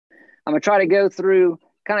I'm gonna try to go through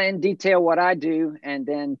kind of in detail what I do, and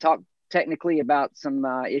then talk technically about some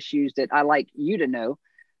issues that I like you to know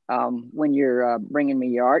when you're bringing me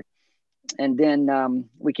your art, and then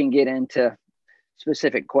we can get into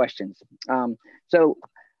specific questions.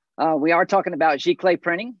 We are talking about Giclee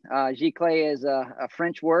printing. Giclee is a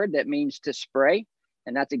French word that means to spray,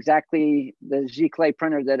 and that's exactly the Giclee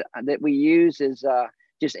printer that we use is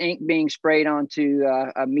just ink being sprayed onto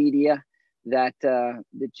a media that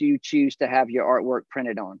you choose to have your artwork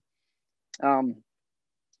printed on. I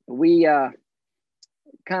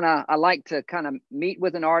like to kind of meet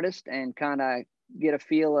with an artist and kind of get a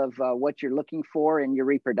feel of what you're looking for in your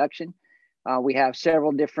reproduction. We have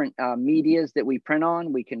several different medias that we print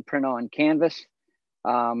on. We can print on canvas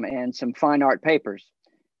and some fine art papers.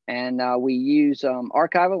 And we use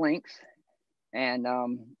archival inks, and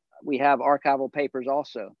we have archival papers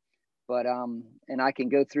also. But and I can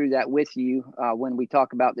go through that with you when we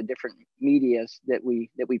talk about the different medias that we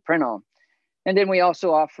print on. And then we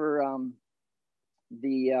also offer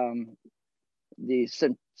the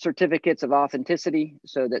certificates of authenticity,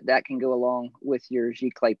 so that can go along with your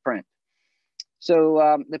Giclee print.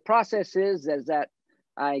 So the process is that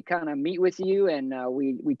I kind of meet with you, and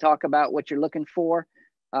we talk about what you're looking for.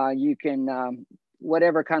 You can,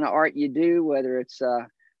 whatever kind of art you do, whether it's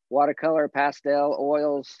watercolor, pastel,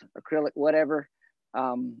 oils, acrylic, whatever,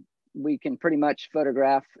 we can pretty much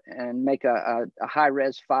photograph and make a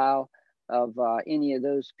high-res file of any of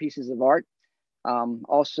those pieces of art.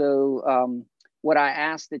 What I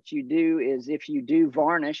ask that you do is, if you do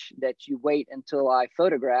varnish, that you wait until I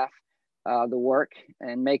photograph the work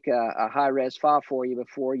and make a high-res file for you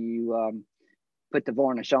before you put the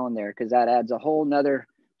varnish on there, because that adds a whole nother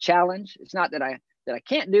challenge. It's not that I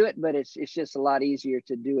can't do it, but it's just a lot easier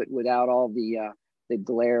to do it without all the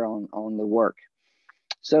glare on the work.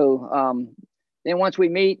 So then once we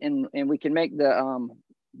meet and we can make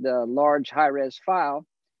the large high-res file,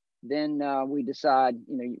 then we decide,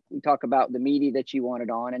 we talk about the media that you want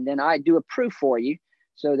it on, and then I do a proof for you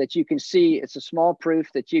so that you can see. It's a small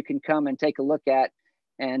proof that you can come and take a look at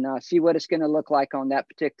and see what it's going to look like on that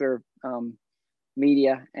particular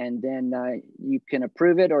media, and then you can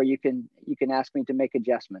approve it, or you can ask me to make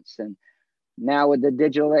adjustments. And now with the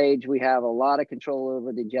digital age, we have a lot of control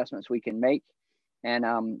over the adjustments we can make. And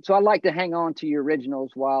so I like to hang on to your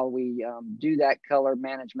originals while we do that color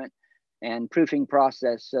management and proofing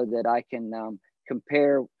process, so that I can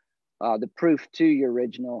compare the proof to your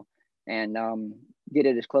original and get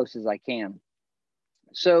it as close as I can.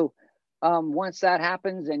 So once that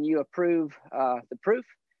happens and you approve the proof,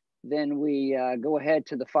 then we go ahead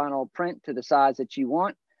to the final print to the size that you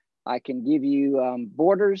want. I can give you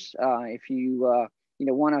borders if you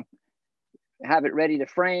want to have it ready to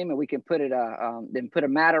frame, and we can put it then put a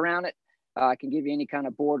mat around it. I can give you any kind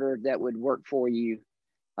of border that would work for you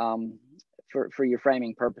for your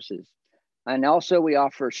framing purposes. And also we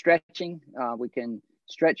offer stretching. We can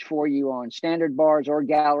stretch for you on standard bars or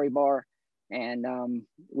gallery bar, and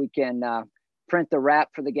we can print the wrap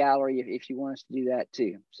for the gallery if you want us to do that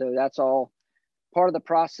too. So that's all part of the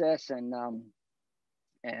process, and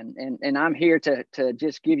I'm here to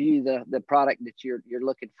just give you the product that you're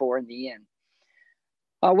looking for in the end.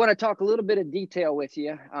 I want to talk a little bit of detail with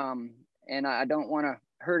you, and I don't want to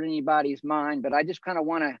hurt anybody's mind, but I just kind of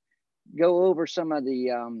want to go over some of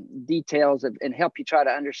the details and help you try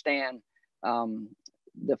to understand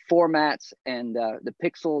the formats and the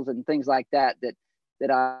pixels and things like that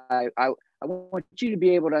I want you to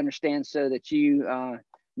be able to understand, so that you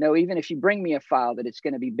know, even if you bring me a file, that it's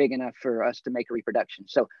going to be big enough for us to make a reproduction.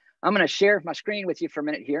 So I'm going to share my screen with you for a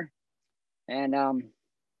minute here. And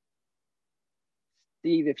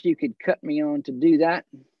Steve, if you could cut me on to do that.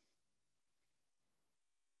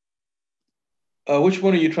 Which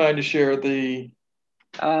one are you trying to share? The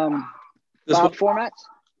file formats?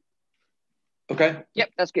 Okay. Yep,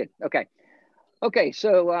 that's good. Okay,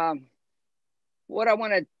 so what I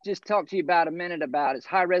want to just talk to you about a minute about is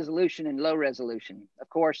high resolution and low resolution. Of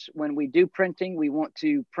course, when we do printing, we want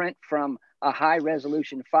to print from a high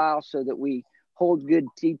resolution file so that we hold good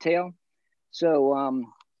detail. So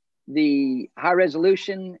the high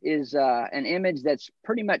resolution is an image that's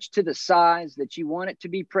pretty much to the size that you want it to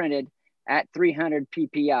be printed at 300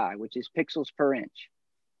 ppi, which is pixels per inch.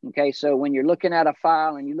 Okay, so when you're looking at a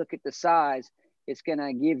file and you look at the size, it's going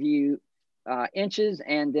to give you inches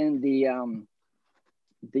and then the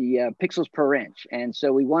pixels per inch. And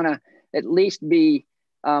so we want to at least be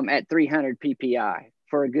at 300 ppi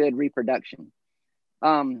for a good reproduction.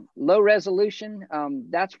 Low resolution,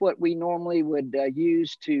 that's what we normally would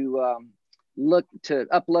use to look to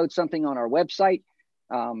upload something on our website.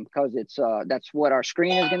 because that's what our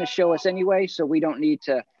screen is going to show us anyway. So we don't need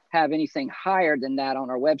to have anything higher than that on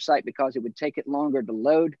our website because it would take it longer to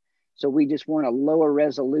load. So we just want a lower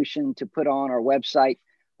resolution to put on our website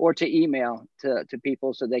or to email to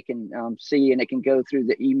people so they can see and it can go through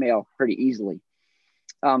the email pretty easily.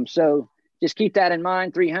 So just keep that in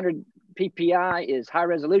mind. 300 PPI is high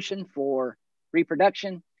resolution for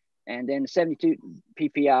reproduction, and then 72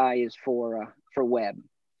 PPI is for web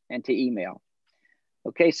and to email.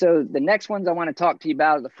 Okay, so the next ones I want to talk to you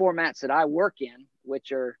about are the formats that I work in,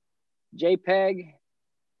 which are JPEG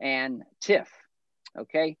and TIFF.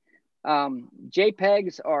 Okay,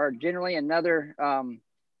 JPEGs are generally another,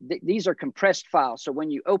 these are compressed files. So when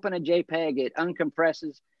you open a JPEG, it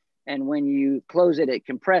uncompresses, and when you close it, it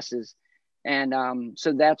compresses. And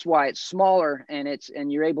so that's why it's smaller,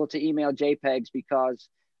 and you're able to email JPEGs because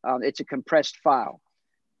it's a compressed file.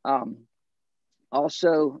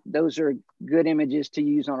 Also, those are good images to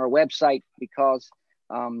use on our website because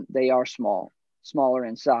they are smaller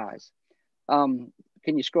in size. Can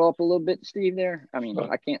you scroll up a little bit, Steve, there? I mean,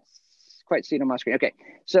 I can't quite see it on my screen. Okay,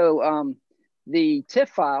 so the TIFF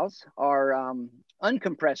files are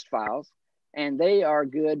uncompressed files, and they are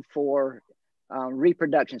good for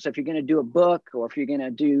reproduction. So if you're going to do a book or if you're going to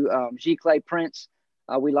do Giclee prints,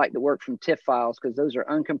 we like to work from TIFF files because those are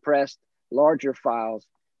uncompressed, larger files,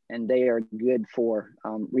 and they are good for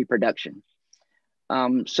reproduction.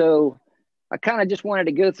 So I kind of just wanted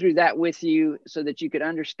to go through that with you so that you could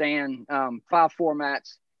understand file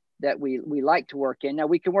formats that we like to work in. Now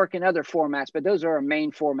we can work in other formats, but those are our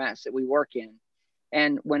main formats that we work in.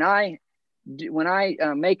 And when I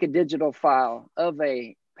make a digital file of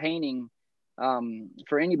a painting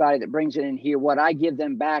for anybody that brings it in here, what I give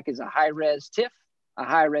them back is a high-res TIFF, a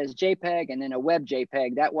high-res JPEG, and then a web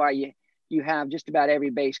JPEG. That way you have just about every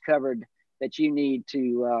base covered that you need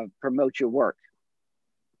to promote your work.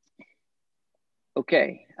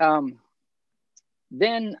 Okay,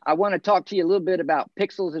 then I want to talk to you a little bit about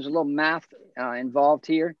pixels. There's a little math involved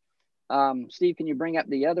here. Steve, can you bring up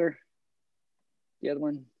the other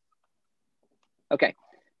one? Okay,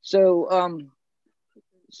 so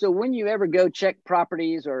so when you ever go check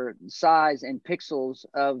properties or size and pixels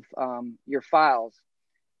of your files,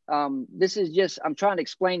 this is just, I'm trying to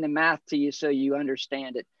explain the math to you so you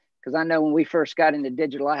understand it. Because I know when we first got into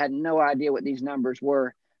digital, I had no idea what these numbers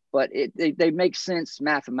were, but they make sense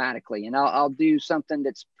mathematically. And I'll do something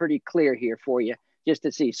that's pretty clear here for you just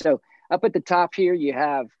to see. So up at the top here, you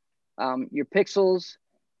have your pixels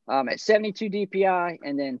at 72 DPI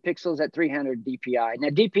and then pixels at 300 DPI. Now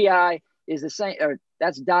DPI is the same, or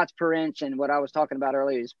that's dots per inch. And what I was talking about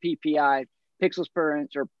earlier is PPI, pixels per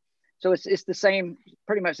inch, or so it's the same,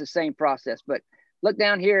 pretty much the same process. But look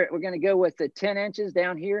down here, we're going to go with the 10 inches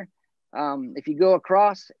down here. If you go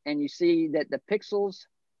across and you see that the pixels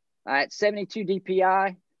at 72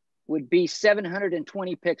 DPI would be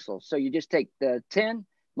 720 pixels. So you just take the 10,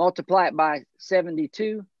 multiply it by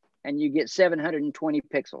 72, and you get 720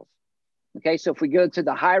 pixels. Okay, so if we go to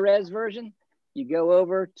the high res version, you go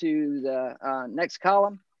over to the next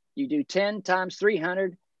column, you do 10 times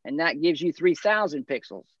 300, and that gives you 3,000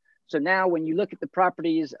 pixels. So now when you look at the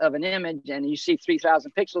properties of an image and you see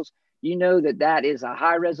 3,000 pixels, you know that that is a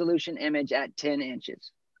high resolution image at 10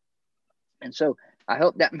 inches. And so I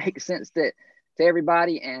hope that makes sense to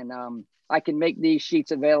everybody. And I can make these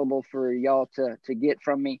sheets available for y'all to get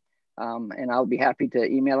from me. And I'll be happy to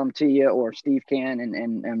email them to you, or Steve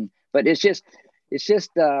can. But it's just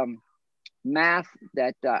math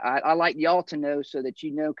that I like y'all to know so that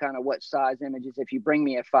you know kind of what size images, if you bring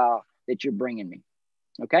me a file, that you're bringing me.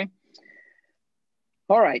 Okay.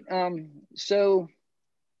 All right. So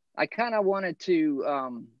I kind of wanted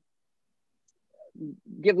to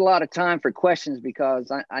give a lot of time for questions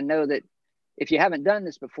because I know that if you haven't done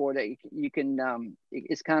this before, that you can,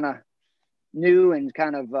 it's kind of new and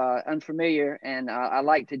kind of unfamiliar. And I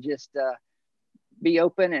like to just be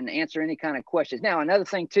open and answer any kind of questions. Now, another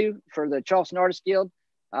thing too, for the Charleston Artists Guild,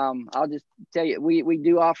 I'll just tell you, we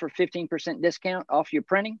do offer 15% discount off your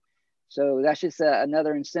printing. So that's just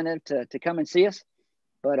another incentive to come and see us.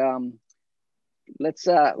 But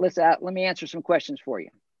let me answer some questions for you.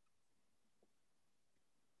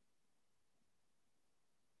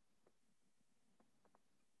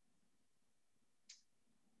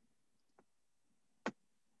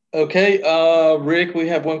 Okay, Rick, we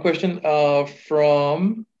have one question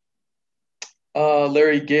from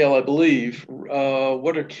Larry Gale, I believe.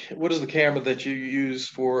 What is the camera that you use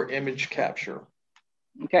for image capture?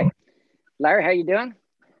 Okay, Larry, how you doing?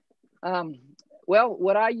 Well,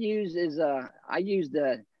 what I use is I use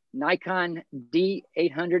the Nikon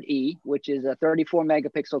D800E, which is a 34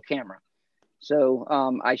 megapixel camera. So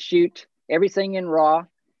I shoot everything in RAW,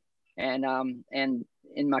 and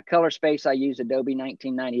in my color space, I use Adobe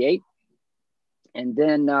 1998. And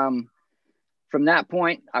then from that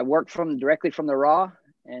point, I work directly from the RAW,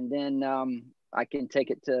 and then I can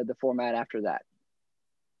take it to the format after that.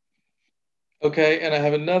 Okay, and I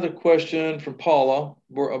have another question from Paula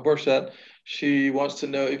Borset. She wants to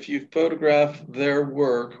know if you photograph their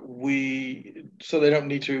work, so they don't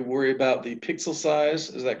need to worry about the pixel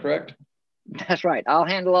size. Is that correct? That's right. I'll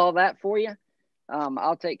handle all that for you.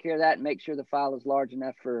 I'll take care of that and make sure the file is large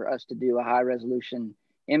enough for us to do a high resolution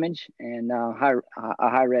image and a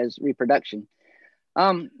high res reproduction.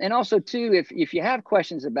 And also too, if you have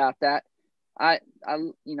questions about that, I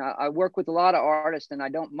work with a lot of artists, and I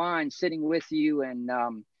don't mind sitting with you. And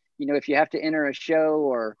if you have to enter a show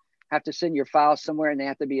or have to send your files somewhere and they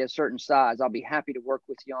have to be a certain size, I'll be happy to work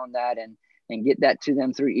with you on that and get that to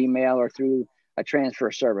them through email or through a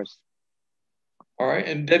transfer service. All right,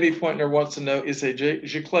 and Debbie Pointner wants to know, is a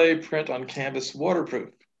Giclee print on canvas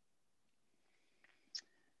waterproof?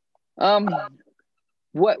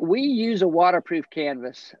 What we use a waterproof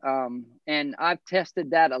canvas, and I've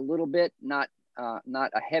tested that a little bit, not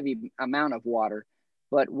a heavy amount of water,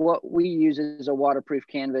 but what we use is a waterproof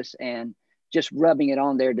canvas, and just rubbing it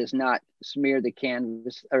on there does not smear the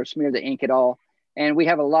canvas or smear the ink at all. And we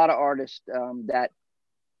have a lot of artists that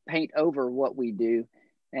paint over what we do,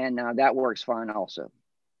 and that works fine also.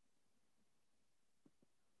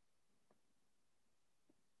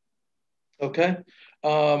 Okay.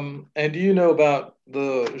 And do you know about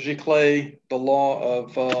the Giclee, the law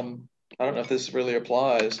of, I don't know if this really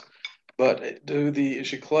applies, but do the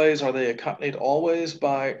Giclees, are they accompanied always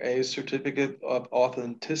by a certificate of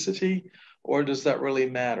authenticity, or does that really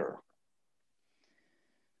matter?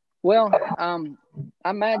 Well, I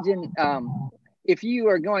imagine if you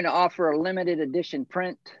are going to offer a limited edition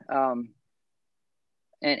print, and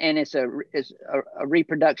it's a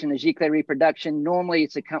reproduction, a Giclee reproduction, normally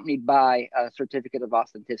it's accompanied by a certificate of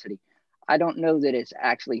authenticity. I don't know that it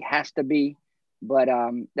actually has to be, but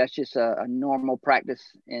that's just a normal practice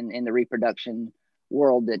in the reproduction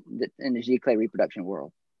world, that in the Giclee reproduction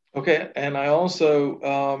world. Okay, and I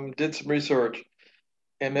also did some research,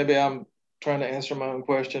 and maybe I'm trying to answer my own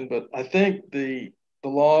question, but I think the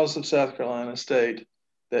laws of South Carolina state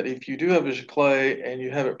that if you do have a Giclee and you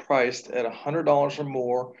have it priced at $100 or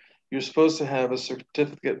more, you're supposed to have a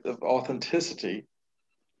certificate of authenticity.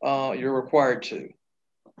 You're required to.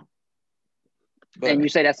 But, and you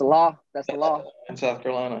say that's the law? That's the law? In South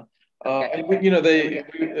Carolina. Okay.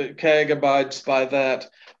 And, CAG abides by that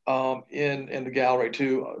in the gallery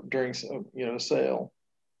too during sale.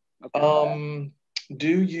 Okay.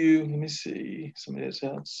 Do you, let me see, somebody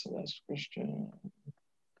else, last question.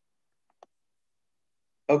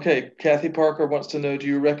 Okay, Kathy Parker wants to know, do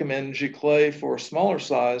you recommend Giclee for smaller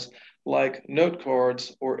size like note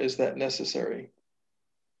cards, or is that necessary?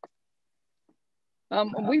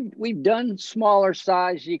 We've done smaller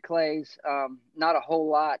size Giclees, not a whole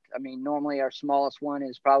lot. I mean, normally our smallest one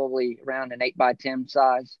is probably around an 8x10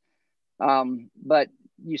 size, but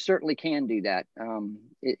you certainly can do that.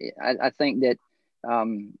 I think that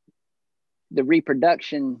the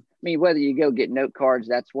reproduction, I mean, whether you go get note cards,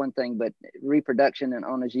 that's one thing, but reproduction and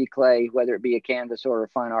on a Giclee, whether it be a canvas or a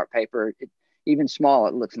fine art paper, even small,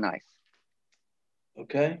 it looks nice.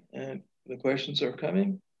 Okay, and the questions are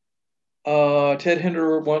coming. Ted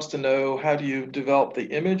Hinder wants to know, how do you develop the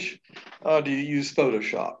image? Do you use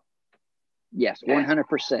Photoshop? Yes,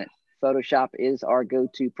 100%. Photoshop is our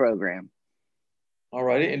go-to program. All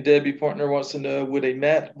righty, and Debbie Pointner wants to know, would a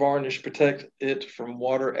matte varnish protect it from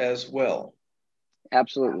water as well?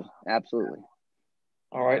 Absolutely, absolutely.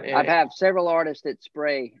 All right. I've had several artists that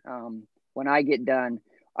spray when I get done.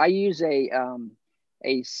 I use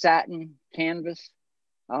a satin canvas,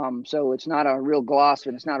 so it's not a real gloss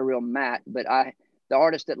and it's not a real matte. But the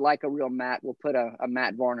artists that like a real matte will put a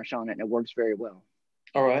matte varnish on it, and it works very well.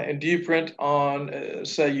 All right. And do you print on,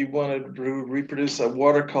 say you want to reproduce a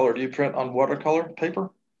watercolor, do you print on watercolor paper?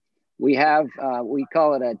 We have, we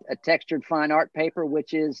call it a textured fine art paper,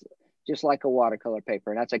 which is just like a watercolor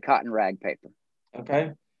paper. That's a cotton rag paper.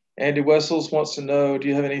 Okay. Andy Wessels wants to know, do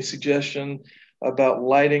you have any suggestion about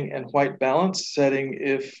lighting and white balance setting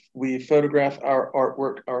if we photograph our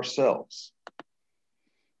artwork ourselves?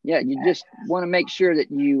 Yeah, you just want to make sure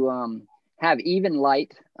that you have even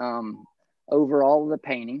light over all of the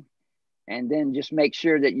painting, and then just make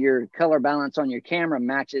sure that your color balance on your camera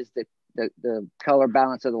matches the color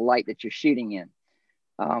balance of the light that you're shooting in.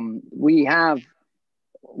 We have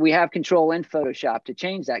control in Photoshop to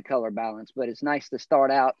change that color balance, but it's nice to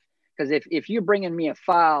start out, because if you're bringing me a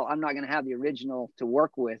file, I'm not going to have the original to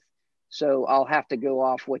work with. So I'll have to go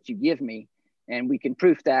off what you give me, and we can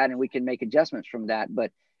proof that, and we can make adjustments from that.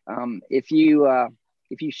 But if you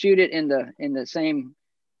shoot it in the same,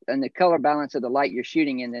 in the color balance of the light you're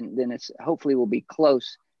shooting in, then it's hopefully will be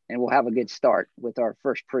close, and we'll have a good start with our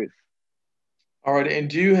first proof. All right, and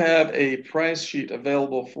do you have a price sheet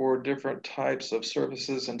available for different types of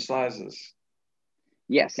surfaces and sizes?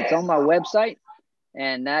 Yes, it's on my website,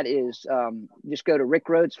 and that is just go to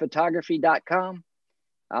rickrhodesphotography.com.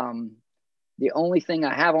 The only thing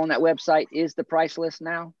I have on that website is the price list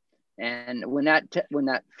now, and when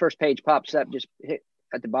that first page pops up, just hit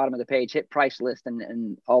at the bottom of the page, hit price list,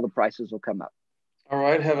 and all the prices will come up. All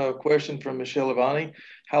right, I have a question from Michelle Ivani.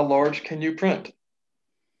 How large can you print?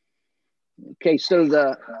 Okay,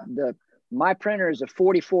 so my printer is a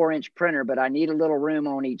 44-inch printer, but I need a little room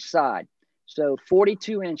on each side. So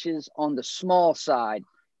 42 inches on the small side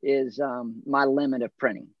is my limit of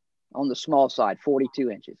printing. On the small side,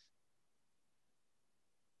 42 inches.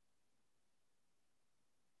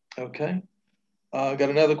 Okay. Got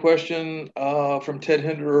another question from Ted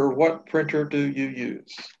Hinderer. What printer do you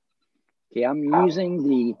use? Okay, I'm using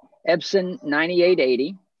the Epson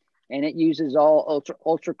 9880, and it uses all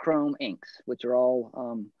ultra chrome inks, which are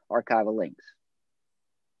all archival inks.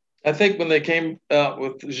 I think when they came out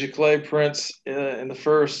with Giclee prints at the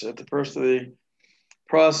first of the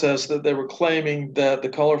process, that they were claiming that the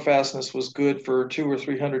color fastness was good for 200 or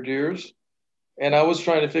 300 years, and I was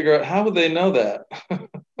trying to figure out how would they know that.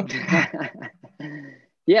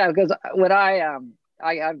 Yeah, because what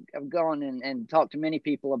I've gone and talked to many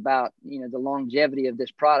people about, the longevity of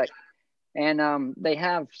this product, and they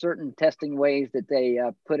have certain testing ways that they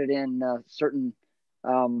put it in certain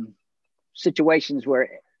situations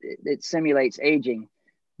where it simulates aging,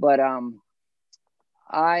 but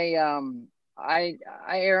I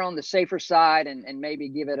err on the safer side and maybe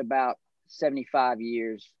give it about 75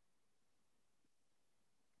 years.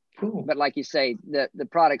 Cool. But like you say, the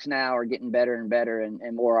products now are getting better and better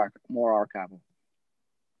and more archival.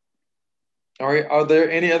 All right. Are there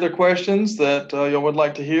any other questions that you would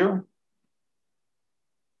like to hear?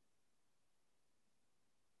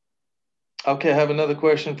 Okay, I have another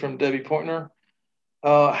question from Debbie Pointner.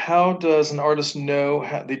 How does an artist know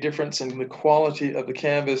the difference in the quality of the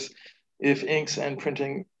canvas if inks and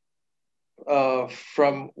printing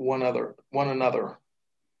from one another?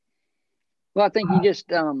 Well, I think you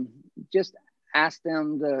just ask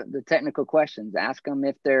them the technical questions. Ask them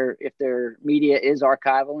if their media is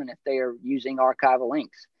archival and if they are using archival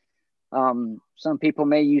inks. Some people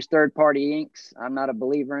may use third-party inks. I'm not a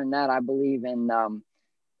believer in that. I believe in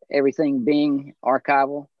everything being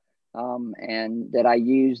archival, and that I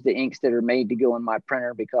use the inks that are made to go in my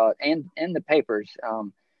printer because the papers,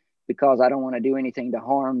 because I don't want to do anything to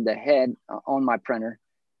harm the head on my printer,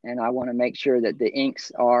 and I want to make sure that the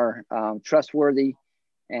inks are trustworthy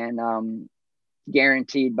and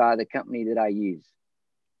guaranteed by the company that I use.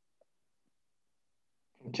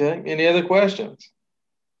 Okay. Any other questions?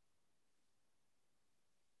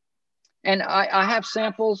 And I have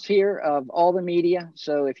samples here of all the media.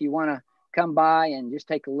 So if you want to come by and just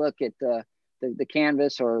take a look at the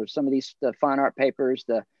canvas or some of the fine art papers,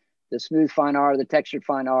 the smooth fine art, the textured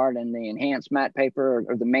fine art, and the enhanced matte paper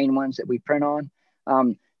are the main ones that we print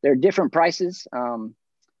on. They're different prices,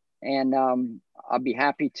 and I'll be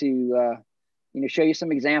happy to show you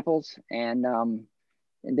some examples. And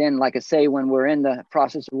then, like I say, when we're in the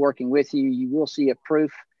process of working with you, you will see a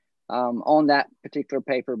proof on that particular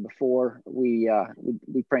paper before we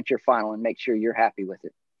print your final and make sure you're happy with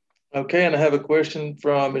it. Okay, and I have a question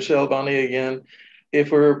from Michelle Bonnie again. If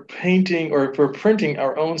we're painting or if we're printing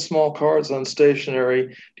our own small cards on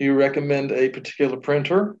stationery, do you recommend a particular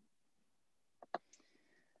printer?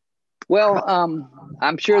 Well,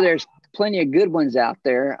 I'm sure there's plenty of good ones out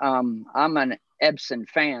there. I'm an Epson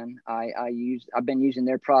fan. I've been using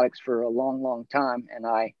their products for a long time, and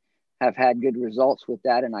I have had good results with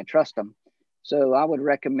that, and I trust them. So I would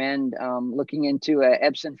recommend looking into an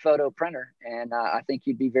Epson photo printer, and I think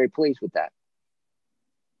you'd be very pleased with that.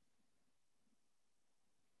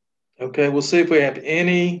 Okay, we'll see if we have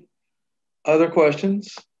any other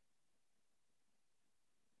questions.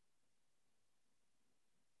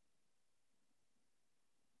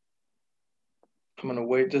 I'm going to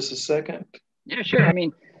wait just a second. Yeah, sure. I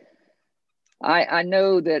mean, I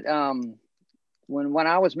know that when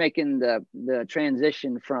I was making the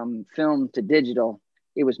transition from film to digital,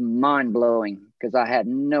 it was mind blowing because I had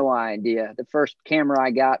no idea. The first camera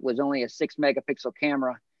I got was only a 6-megapixel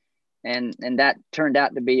camera, and that turned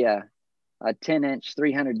out to be a 10-inch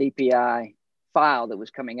 300 DPI file that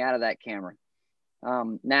was coming out of that camera.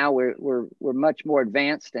 Now we're much more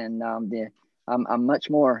advanced, and I'm I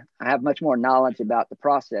have much more knowledge about the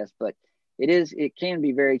process, but it can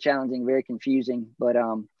be very challenging, very confusing, but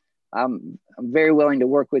I'm very willing to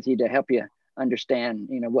work with you to help you understand,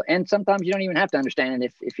 and sometimes you don't even have to understand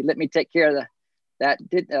it. If you let me take care of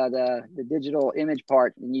the digital image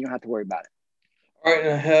part, then you don't have to worry about it. All right,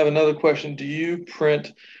 and I have another question. Do you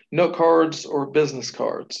print note cards or business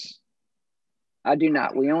cards? I do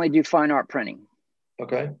not. We only do fine art printing.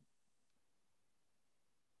 Okay.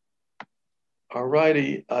 All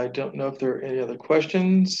righty. I don't know if there are any other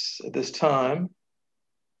questions at this time.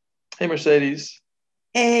 Hey, Mercedes.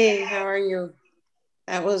 Hey, how are you?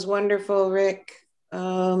 That was wonderful, Rick.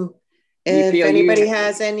 If anybody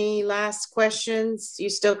has any last questions, you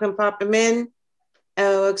still can pop them in.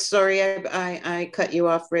 Oh, sorry, I cut you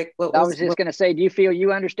off, Rick. I was just going to say, do you feel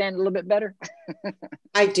you understand a little bit better?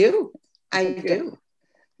 I do. Good. Do.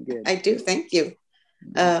 Good. I do. Thank you.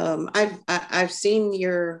 I've seen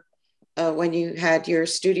your when you had your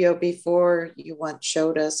studio before. You once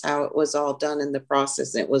showed us how it was all done in the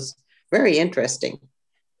process. It was very interesting.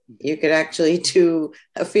 You could actually do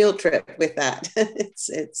a field trip with that.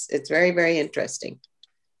 It's very, very interesting.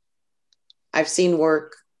 I've seen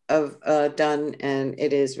work of done, and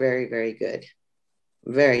it is very, very good.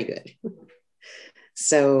 Very good.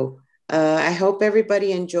 So I hope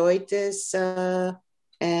everybody enjoyed this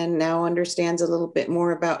and now understands a little bit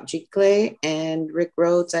more about Giclee. And Rick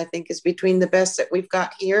Rhodes, I think, is between the best that we've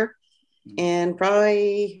got here, and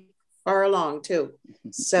probably far along too.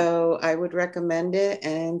 So I would recommend it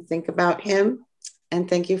and think about him. And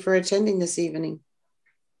thank you for attending this evening.